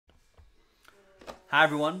Hi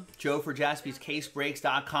everyone, Joe for JASPY'S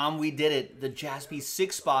We did it. The JASPY'S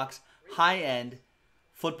 6-box high-end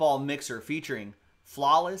football mixer featuring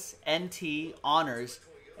flawless NT honors,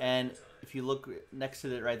 and if you look next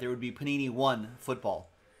to it right there would be Panini 1 football.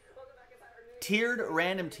 Tiered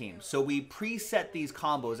random teams. So we preset these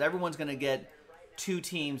combos. Everyone's going to get 2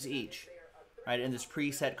 teams each, right? In this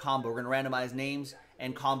preset combo, we're going to randomize names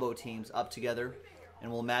and combo teams up together, and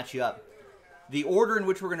we'll match you up. The order in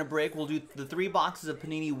which we're going to break, we'll do the 3 boxes of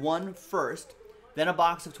Panini 1 first, then a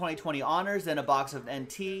box of 2020 honors, then a box of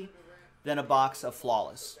NT, then a box of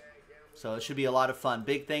flawless. So it should be a lot of fun.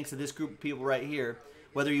 Big thanks to this group of people right here.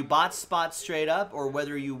 Whether you bought spots straight up or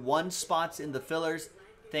whether you won spots in the fillers,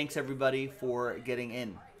 thanks everybody for getting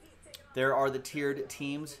in. There are the tiered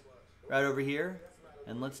teams right over here.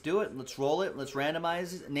 And let's do it. Let's roll it. Let's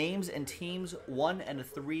randomize names and teams 1 and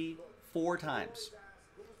 3 4 times.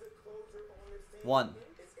 1,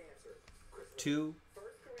 2,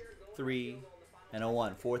 3, and a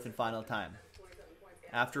 1. 4th and final time.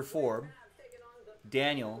 After 4,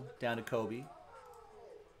 Daniel down to Kobe.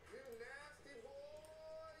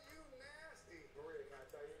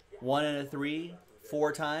 1 and a 3,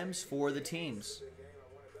 4 times for the teams.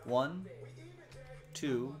 1,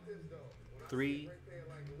 2, 3,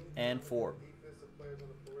 and 4.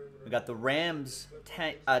 We got the Rams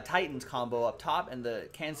Titans combo up top and the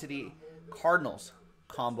Kansas City Cardinals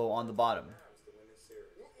combo on the bottom.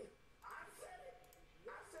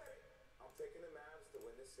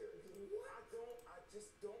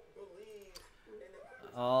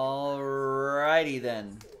 Alrighty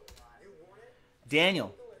then.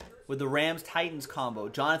 Daniel with the Rams Titans combo.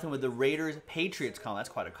 Jonathan with the Raiders Patriots combo. That's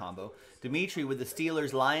quite a combo. Dimitri with the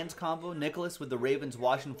Steelers Lions combo. Nicholas with the Ravens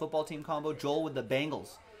Washington football team combo. Joel with the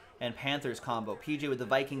Bengals and Panthers combo. PJ with the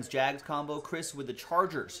Vikings Jags combo. Chris with the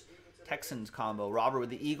Chargers Texans combo. Robert with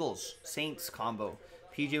the Eagles Saints combo.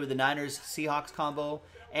 PJ with the Niners Seahawks combo.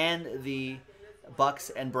 And the Bucks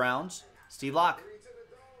and Browns. Steve Locke,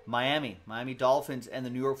 Miami Dolphins and the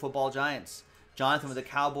New York Football Giants. Jonathan with the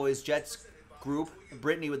Cowboys Jets group.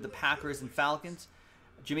 Brittany with the Packers and Falcons.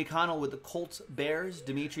 Jimmy Connell with the Colts Bears.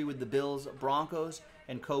 Dimitri with the Bills Broncos.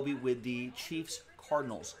 And Kobe with the Chiefs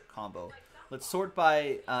Cardinals combo. Let's sort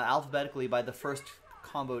by alphabetically by the first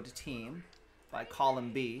comboed team by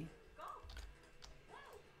column B.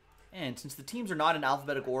 And since the teams are not in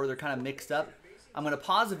alphabetical order, they're kind of mixed up, I'm going to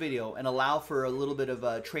pause the video and allow for a little bit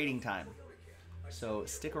of trading time. So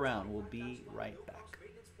stick around. We'll be right back.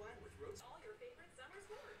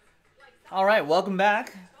 All right, welcome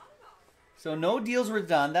back. So no deals were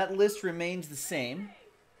done. That list remains the same.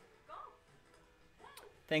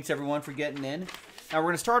 Thanks, everyone, for getting in. Now we're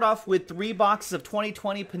going to start off with 3 boxes of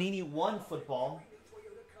 2020 Panini 1 football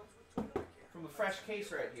from a fresh case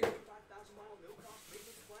right here.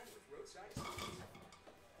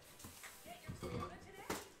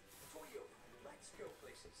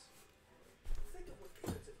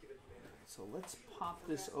 So let's pop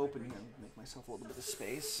this open here and make myself a little bit of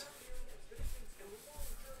space.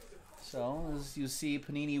 So as you see,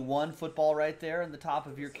 Panini 1 football right there in the top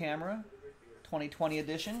of your camera, 2020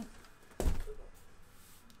 edition.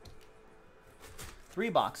 3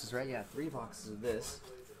 boxes, right? Yeah, 3 boxes of this.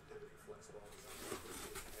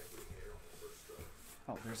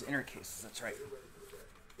 Oh, there's inner cases. That's right.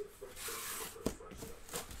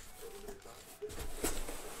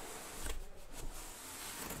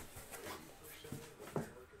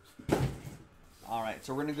 All right,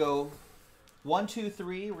 so we're going to go 1, 2,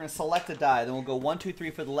 3. We're going to select a die. Then we'll go 1, 2,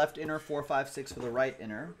 3 for the left inner, 4, 5, 6 for the right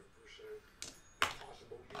inner.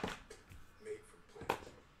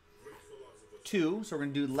 Two, so we're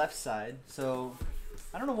going to do left side. So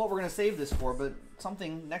I don't know what we're going to save this for, but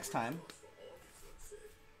something next time.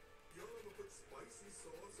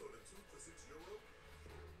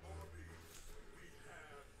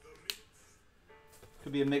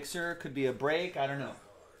 Could be a mixer, could be a break, I don't know.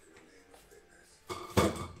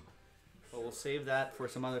 But we'll save that for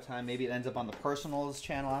some other time. Maybe it ends up on the personals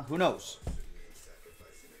channel. Who knows?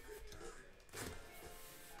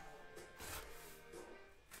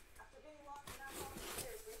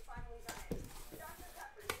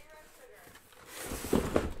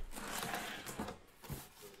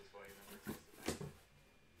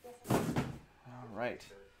 Right.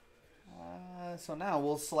 So now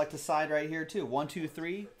we'll select a side right here too. 1, 2,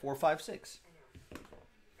 3, 4, 5, 6.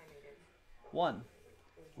 1.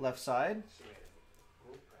 Left side.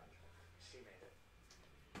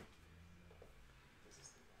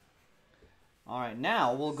 All right,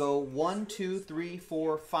 now we'll go 1, 2, 3,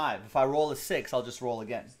 4, 5. If I roll a 6, I'll just roll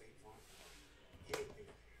again.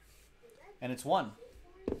 And it's 1.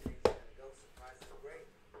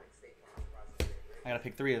 I gotta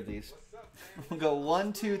pick 3 of these. We'll go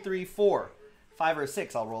 1, 2, 3, 4. 5 or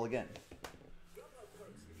 6, I'll roll again.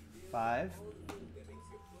 5.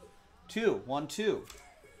 2. 1, 2.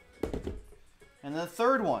 And the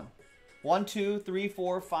third one. 1, 2, 3,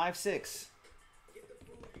 4, 5, 6.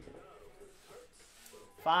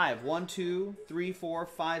 5. 1, 2, 3, 4,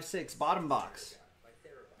 5, 6. Bottom box.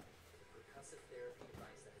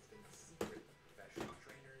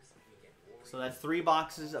 So that's 3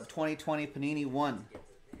 boxes of 2020 Panini 1.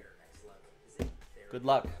 Good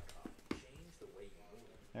luck.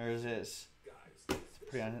 There it is. It's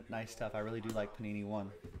pretty nice stuff. I really do like Panini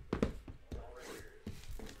 1.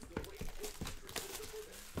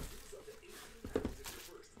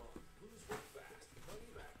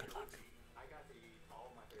 Good luck.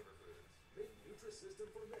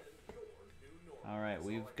 All right,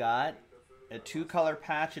 we've got a 2-color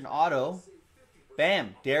patch and auto.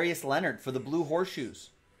 Bam! Darius Leonard for the Blue Horseshoes.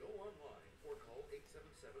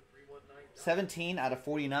 17 out of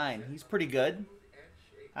 49. He's pretty good.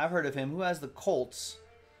 I've heard of him. Who has the Colts?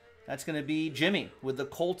 That's going to be Jimmy with the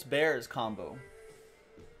Colts-Bears combo.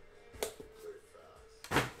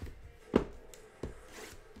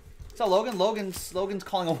 So Logan's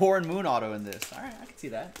calling a Warren Moon auto in this. All right, I can see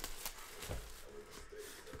that.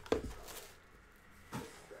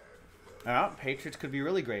 Patriots could be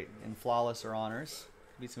really great in flawless or honors.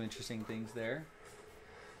 Could be some interesting things there.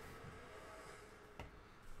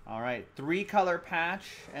 All right, 3-color patch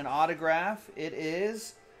and autograph. It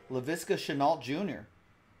is Laviska Shenault Jr.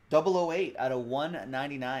 008 out of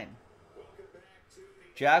 199.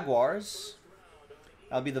 Jaguars.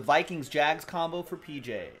 That'll be the Vikings-Jags combo for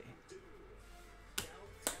PJ.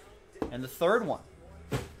 And the third one.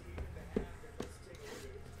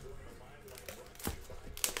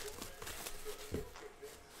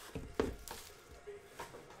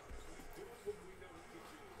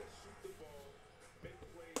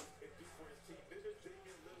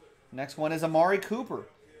 Next one is Amari Cooper.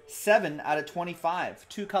 7 out of 25.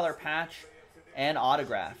 2-color patch and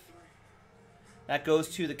autograph. That goes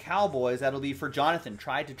to the Cowboys. That'll be for Jonathan.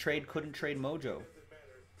 Tried to trade, couldn't trade Mojo.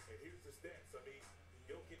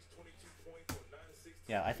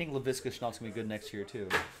 Yeah, I think Laviska Shenault's going to be good next year, too.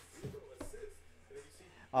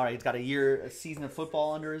 All right, he's got a season of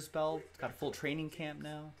football under his belt. He's got a full training camp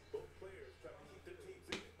now.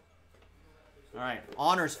 All right,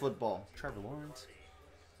 honors football. Trevor Lawrence.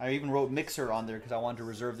 I even wrote Mixer on there because I wanted to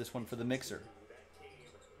reserve this one for the Mixer.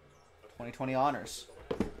 2020 honors.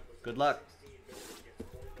 Good luck.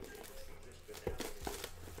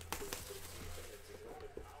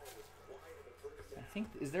 I think,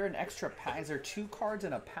 is there an extra pack? Is there 2 cards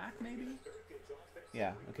in a pack maybe?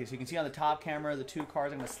 Yeah, okay, so you can see on the top camera the 2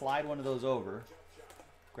 cards. I'm going to slide one of those over.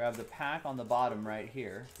 Grab the pack on the bottom right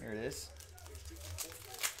here. Here it is.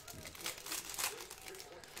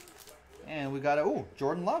 And we got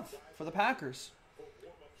Jordan Love for the Packers.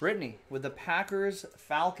 Brittany with the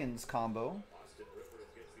Packers-Falcons combo.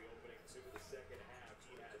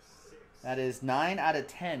 That is 9 out of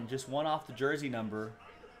 10. Just 1 off the jersey number.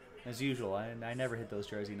 As usual, I never hit those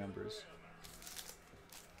jersey numbers.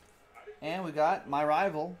 And we got my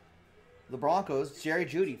rival, the Broncos, Jerry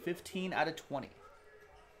Jeudy, 15 out of 20.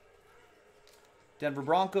 Denver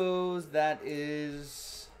Broncos, that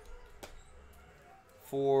is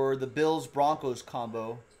for the Bills-Broncos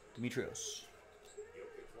combo, Demetrios.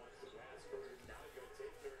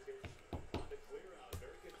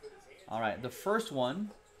 All right, the first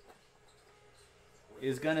one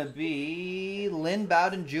is going to be Lynn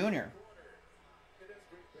Bowden Jr.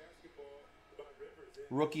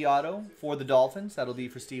 Rookie auto for the Dolphins. That'll be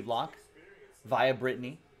for Steve Locke via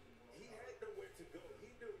Brittany.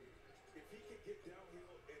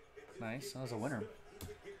 Nice. That was a winner.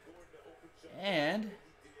 And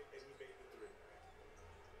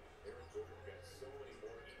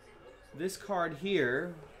this card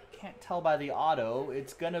here, can't tell by the auto,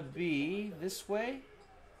 it's going to be this way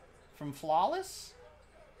from Flawless.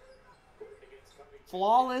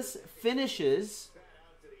 Flawless finishes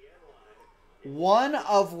 1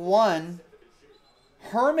 of 1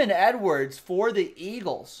 Herman Edwards for the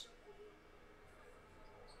Eagles.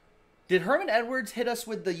 Did Herman Edwards hit us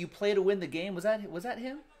with the "you play to win the game"? Was that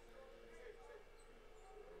him?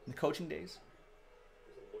 In the coaching days.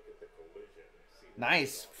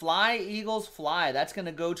 Nice. Fly, Eagles, fly. That's going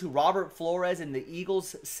to go to Robert Flores in the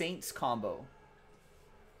Eagles-Saints combo.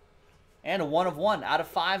 And a 1 of 1. Out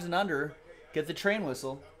of 5s and under, get the train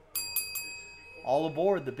whistle. All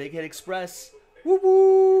aboard the Big Hit Express. Whoop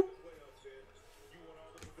whoop.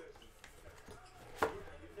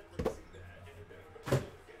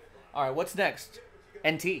 All right, what's next?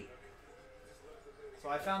 NT. So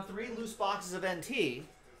I found 3 loose boxes of NT.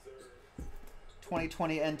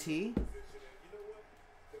 2020 NT.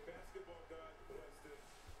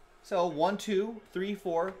 So 1, 2, 3,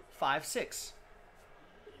 4, 5, 6.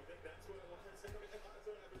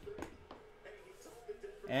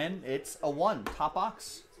 And it's a 1, top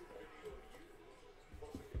box.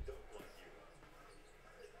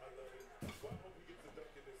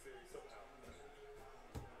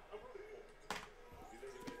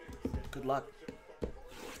 Good luck.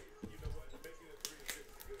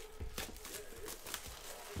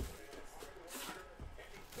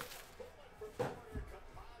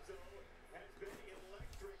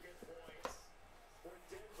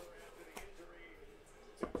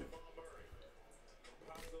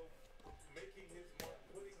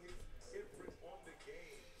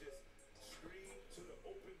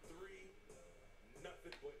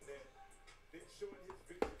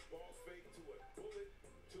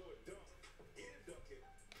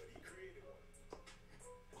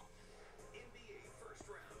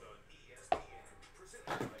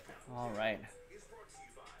 All right.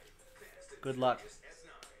 Good luck.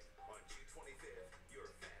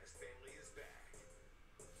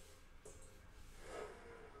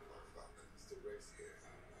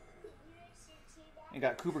 You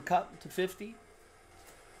got Cooper Kupp to 50.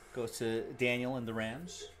 Goes to Daniel and the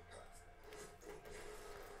Rams.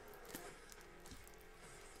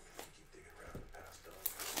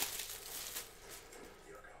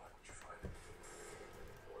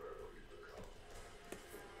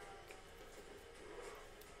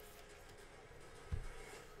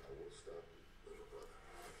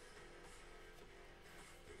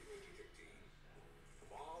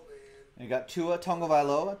 You got Tua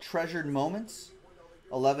Tagovailoa, Treasured Moments,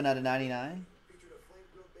 11 out of 99.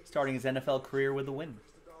 Starting his NFL career with a win.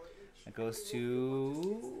 That goes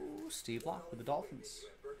to Steve Locke with the Dolphins.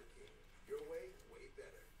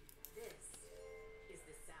 This is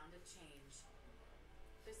the sound of change.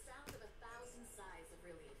 The sound of 1,000 sighs of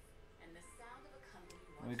relief. And the sound of a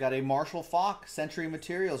company. We got a Marshall Faulk Century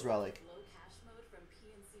Materials relic. Low cash mode from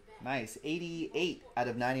PNC Bank. Nice. 88 out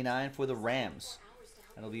of 99 for the Rams.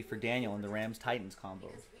 That'll be for Daniel in the Rams-Titans combo.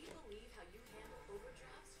 Because we believe how you handle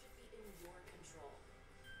overdrafts should be in your control.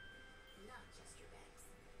 Not just your bank's.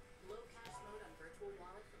 Low cash mode on virtual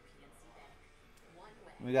wallet from PNC Bank. One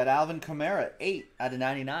way. We got Alvin Kamara, 8 out of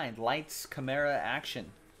 99. Lights Kamara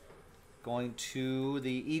action. Going to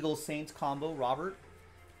the Eagles-Saints combo, Robert.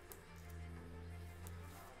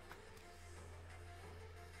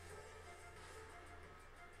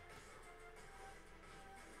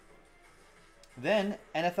 Then,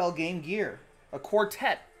 NFL Game Gear. A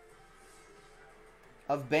quartet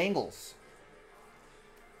of Bengals.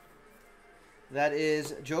 That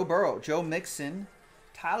is Joe Burrow, Joe Mixon,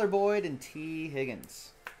 Tyler Boyd, and T.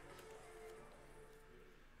 Higgins.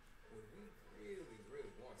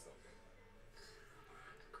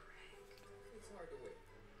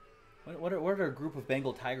 What are a group of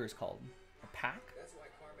Bengal tigers called? A pack?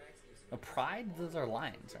 A pride? Those are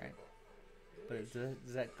lions, right? But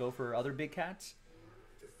does that go for other big cats?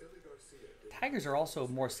 Tigers are also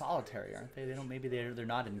more solitary, aren't they? They don't. Maybe they're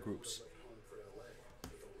not in groups.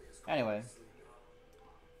 Anyway,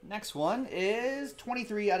 next one is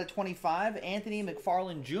 23 out of 25. Anthony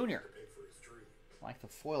McFarland Jr. I like the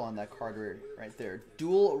foil on that card right there.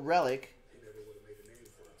 Dual relic.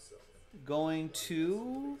 Going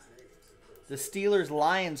to the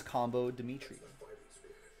Steelers-Lions combo, Dimitri.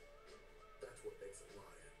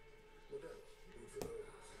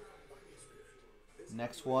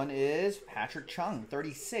 Next one is Patrick Chung,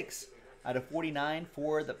 36 out of 49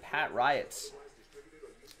 for the Pat Riots.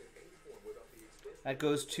 That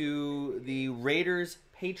goes to the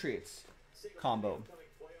Raiders-Patriots combo.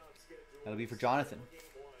 That'll be for Jonathan.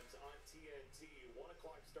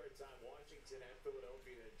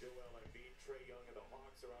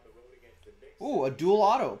 Ooh, a dual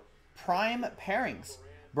auto. Prime pairings.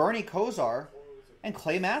 Bernie Kosar and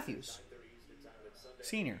Clay Matthews.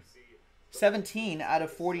 Senior. 17 out of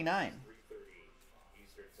 49.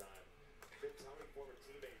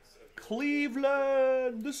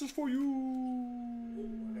 Cleveland, this is for you.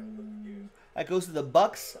 That goes to the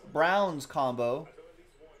Bucks-Browns combo.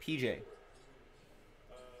 PJ.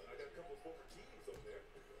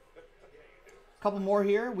 Couple more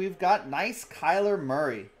here. We've got nice Kyler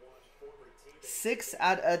Murray. 6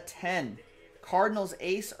 out of 10. Cardinals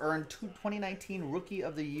ace earned 2019 Rookie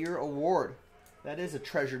of the Year award. That is a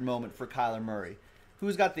treasured moment for Kyler Murray.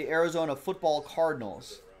 Who's got the Arizona Football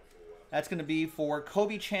Cardinals? That's going to be for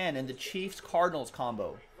Kobe Chan and the Chiefs-Cardinals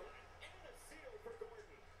combo.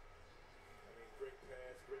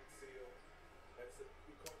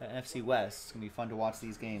 NFC West. It's going to be fun to watch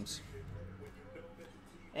these games.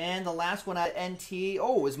 And the last one at NT.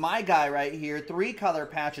 Oh, is my guy right here. 3-color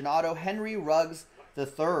patch and auto. Henry Ruggs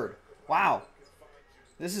III. Wow.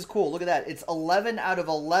 This is cool. Look at that. It's 11 out of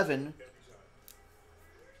 11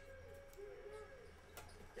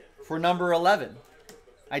 for number 11.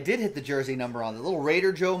 I did hit the jersey number on the little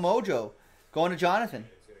Raider Joe Mojo. Going to Jonathan.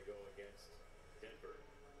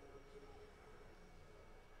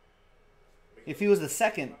 If he was the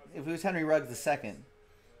second, if it was Henry Ruggs the second,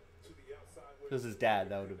 if it was his dad,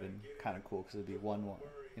 that would have been kind of cool because it would be 1-1.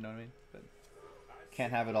 You know what I mean? But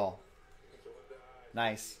can't have it all.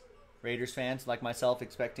 Nice. Raiders fans like myself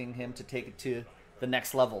expecting him to take it to the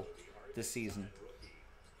next level this season.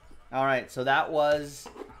 All right, so that was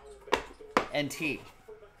NT.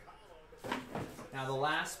 Now the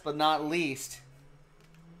last but not least,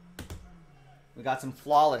 we got some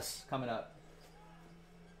flawless coming up.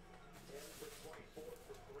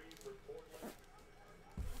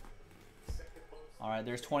 All right,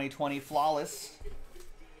 there's 2020 flawless.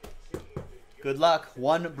 Good luck.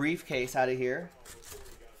 One briefcase out of here.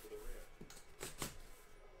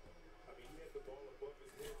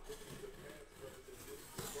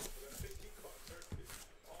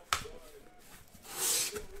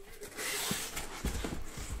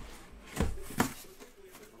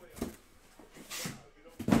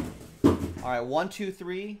 All right, 1, 2,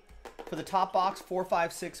 3 for the top box, 4,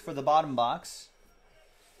 5, 6 for the bottom box.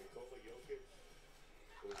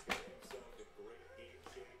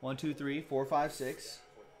 1, 2, 3, 4, 5, 6.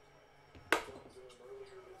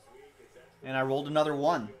 And I rolled another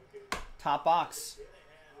 1. Top box.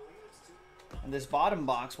 And this bottom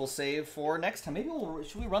box we'll save for next time. Maybe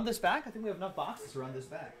should we run this back? I think we have enough boxes to run this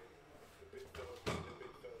back.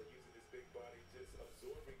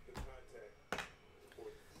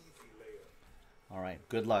 All right,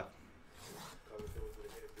 good luck.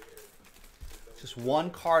 Just one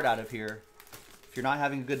card out of here. If you're not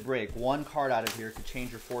having a good break, one card out of here could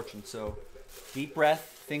change your fortune. So deep breath,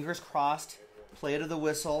 fingers crossed, play to the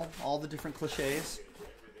whistle, all the different cliches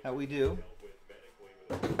that we do.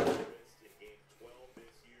 There's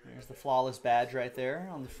the flawless badge right there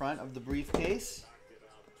on the front of the briefcase.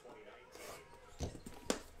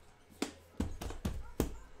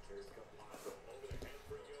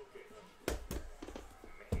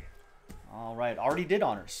 All right, already did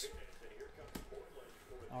honors.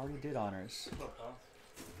 Already did honors.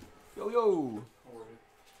 Yo, yo.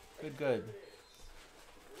 Good, good.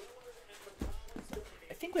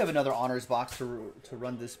 I think we have another honors box to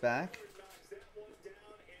run this back.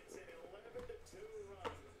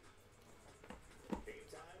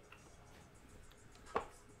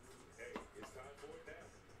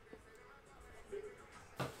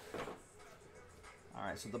 All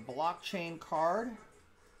right, so the blockchain card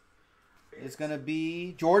is going to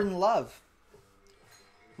be Jordan Love.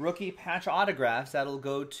 Rookie patch autographs. That'll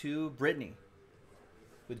go to Brittany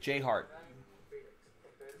with J Hart.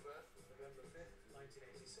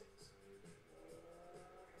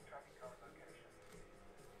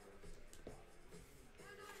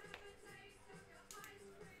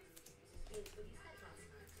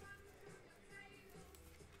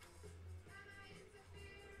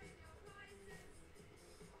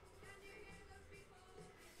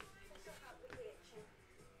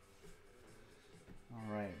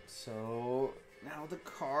 So now the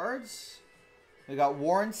cards. We got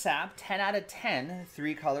Warren Sapp, 10 out of 10,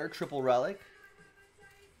 3-color, triple relic.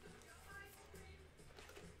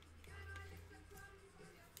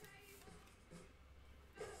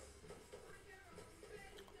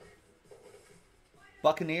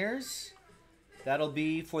 Buccaneers. That'll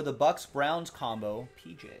be for the Bucks-Browns combo,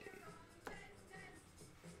 PJ.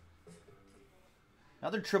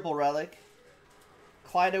 Another triple relic.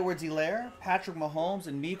 Clyde Edwards-Helaire, Patrick Mahomes,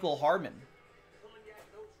 and Mecole Hardman.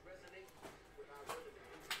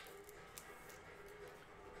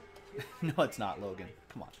 No, it's not, Logan.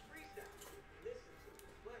 Come on.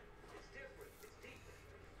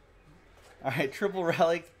 All right, triple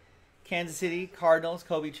relic. Kansas City Cardinals,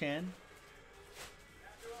 Kobe Chan.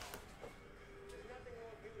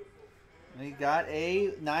 We got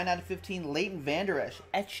a 9 out of 15 Leighton Vander Esch,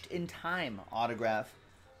 etched in time autograph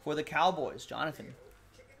for the Cowboys. Jonathan.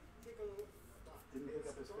 Didn't pick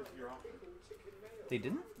up his 5th-year offer. They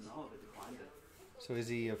didn't? No, they declined it. So is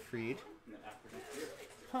he a freed? After next year.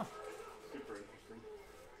 Huh. Super interesting.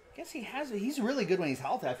 Guess he has. He's really good when he's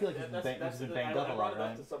healthy. I feel like he's been banged up a lot, I brought right?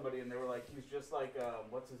 it up to somebody, and they were like, he's just like,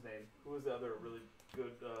 what's his name? Who was the other really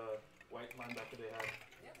good white linebacker they had?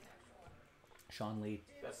 Sean Lee.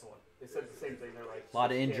 That's the one. They said the same thing. They're like, a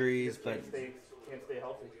lot of injuries, but can't stay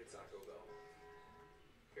healthy.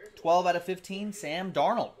 12 out of 15, Sam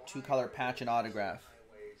Darnold. 2-color patch and autograph.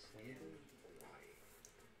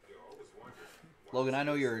 Logan, I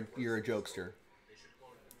know you're a jokester. Shouldn't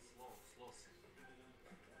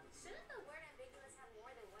the word ambiguous have more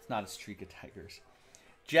than one? It's not a streak of Tigers.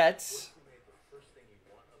 Jets.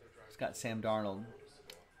 It's got Sam Darnold.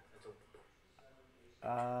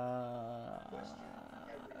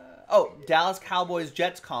 Oh, Dallas Cowboys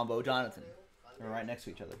Jets combo, Jonathan. They're right next to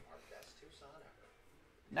each other.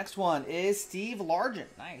 Next one is Steve Largent.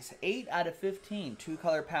 Nice. 8 out of 15.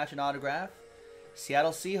 2-color patch and autograph.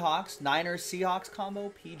 Seattle Seahawks, Niners Seahawks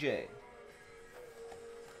combo, PJ.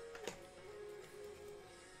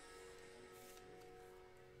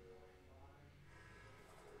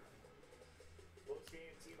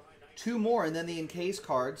 Two more, and then the encased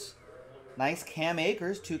cards. Nice Cam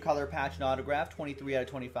Akers, 2-color patch and autograph, 23 out of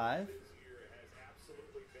 25.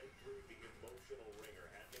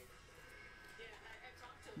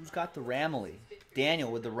 Who's got the Ramley?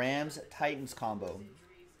 Daniel with the Rams Titans combo.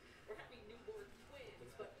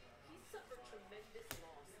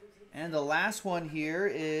 And the last one here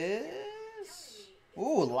is...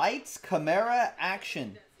 Ooh, Lights Camara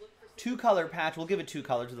Action. 2-color patch. We'll give it 2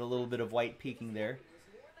 colors with a little bit of white peeking there.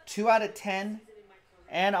 2 out of 10.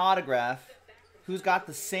 And autograph. Who's got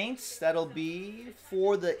the Saints? That'll be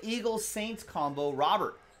for the Eagles-Saints combo,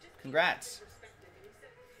 Robert. Congrats.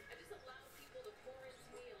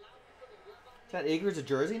 Is that Akers a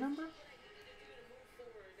jersey number?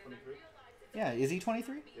 23? Yeah, is he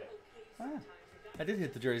 23? Yeah. Ah, I did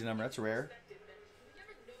hit the jersey number. That's rare.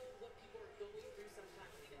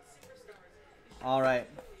 All right.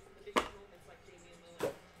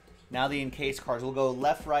 Now the encased cards. We'll go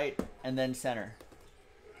left, right, and then center.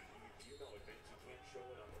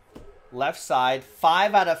 Left side,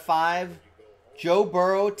 5 out of 5. Joe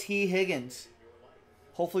Burrow, T. Higgins.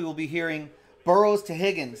 Hopefully we'll be hearing Burrows to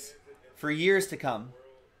Higgins for years to come.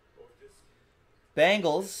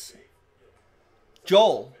 Bengals,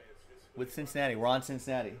 Joel with Cincinnati. We're on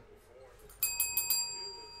Cincinnati.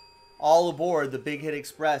 All aboard the Big Hit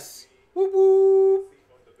Express. Whoop, whoop.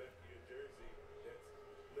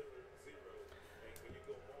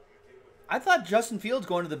 I thought Justin Fields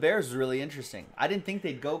going to the Bears was really interesting. I didn't think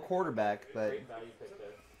they'd go quarterback, but Great value pick there.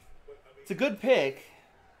 it's a good pick.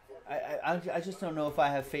 I just don't know if I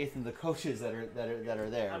have faith in the coaches that are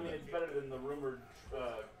there. I mean, it's better than the rumored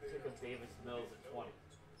pick of Davis Mills at 20.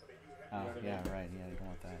 Oh, yeah, right. Yeah, you don't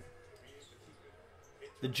want that.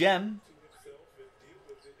 The gem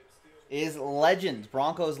is Legends.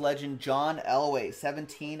 Broncos legend John Elway.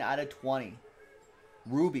 17 out of 20.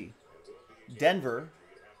 Ruby. Denver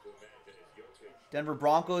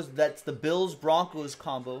Broncos. That's the Bills-Broncos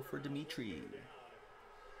combo for Dimitri.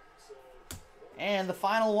 And the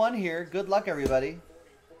final one here. Good luck, everybody.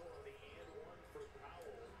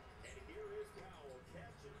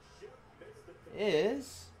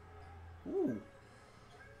 Is... Ooh.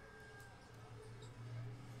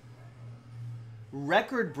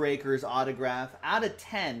 Record Breakers autograph out of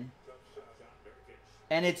 10.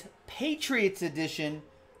 And it's Patriots edition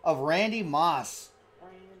of Randy Moss.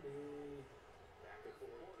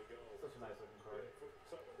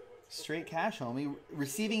 Straight cash, homie.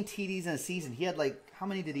 Receiving TDs in a season. He had like, how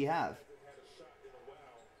many did he have?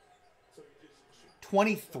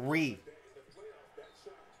 23.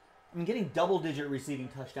 I mean, getting double-digit receiving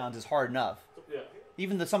touchdowns is hard enough. Yeah.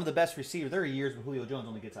 Even some of the best receivers, there are years when Julio Jones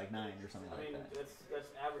only gets like 9 or something like that. That's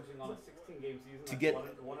averaging on a 16-game season. To get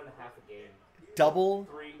one and a half a game. Double,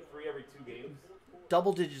 Three every 2 games.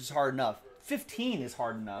 double digits is hard enough. 15 is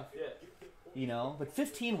hard enough. Yeah. You know, but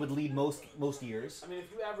 15 would lead most years. I mean,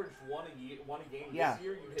 if you average one a game Yeah. this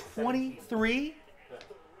year, you hit 23. Yeah. It's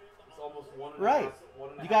almost one and a Right. half- one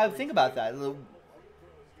and a You half got to every think 2 about games. that.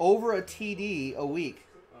 Over a TD a week.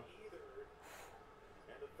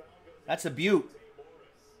 That's a beaut.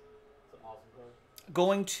 It's an awesome card.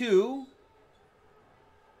 Going to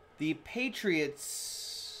the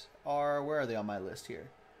Patriots are, where are they on my list here?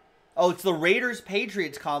 Oh, it's the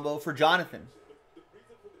Raiders-Patriots combo for Jonathan.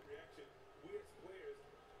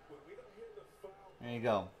 There you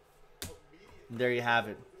go. And there you have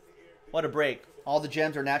it. What a break. All the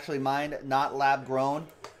gems are naturally mined, not lab grown.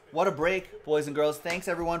 What a break, boys and girls. Thanks,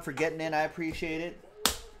 everyone, for getting in. I appreciate it.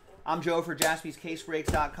 I'm Joe for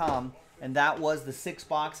JASPY'sCaseBreaks.com, and that was the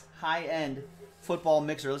 6-box high-end football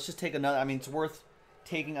mixer. Let's just take another. I mean, it's worth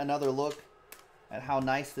taking another look at how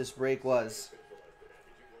nice this break was.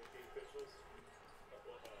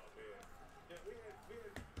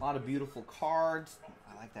 A lot of beautiful cards.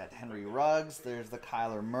 I like that Henry Ruggs. There's the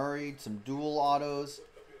Kyler Murray. Some dual autos.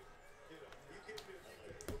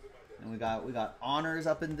 And we got honors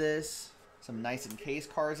up in this. Some nice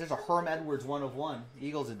encased cards. There's a Herm Edwards 1 of 1,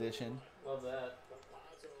 Eagles edition. Love that.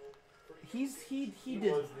 He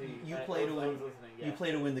did. Was You I play to was win. listening, yeah. You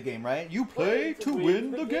play to win the game, right? You play to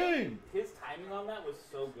win the game. His timing on that was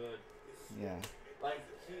so good. Yeah. Like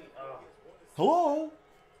he. Hello.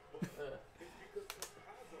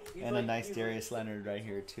 He's And like, a nice he's Darius Leonard right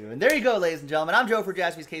here too. And there you go, ladies and gentlemen. I'm Joe for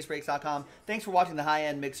JaspysCaseBreaks.com. Thanks for watching the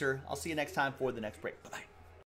high-end mixer. I'll see you next time for the next break. Bye-bye.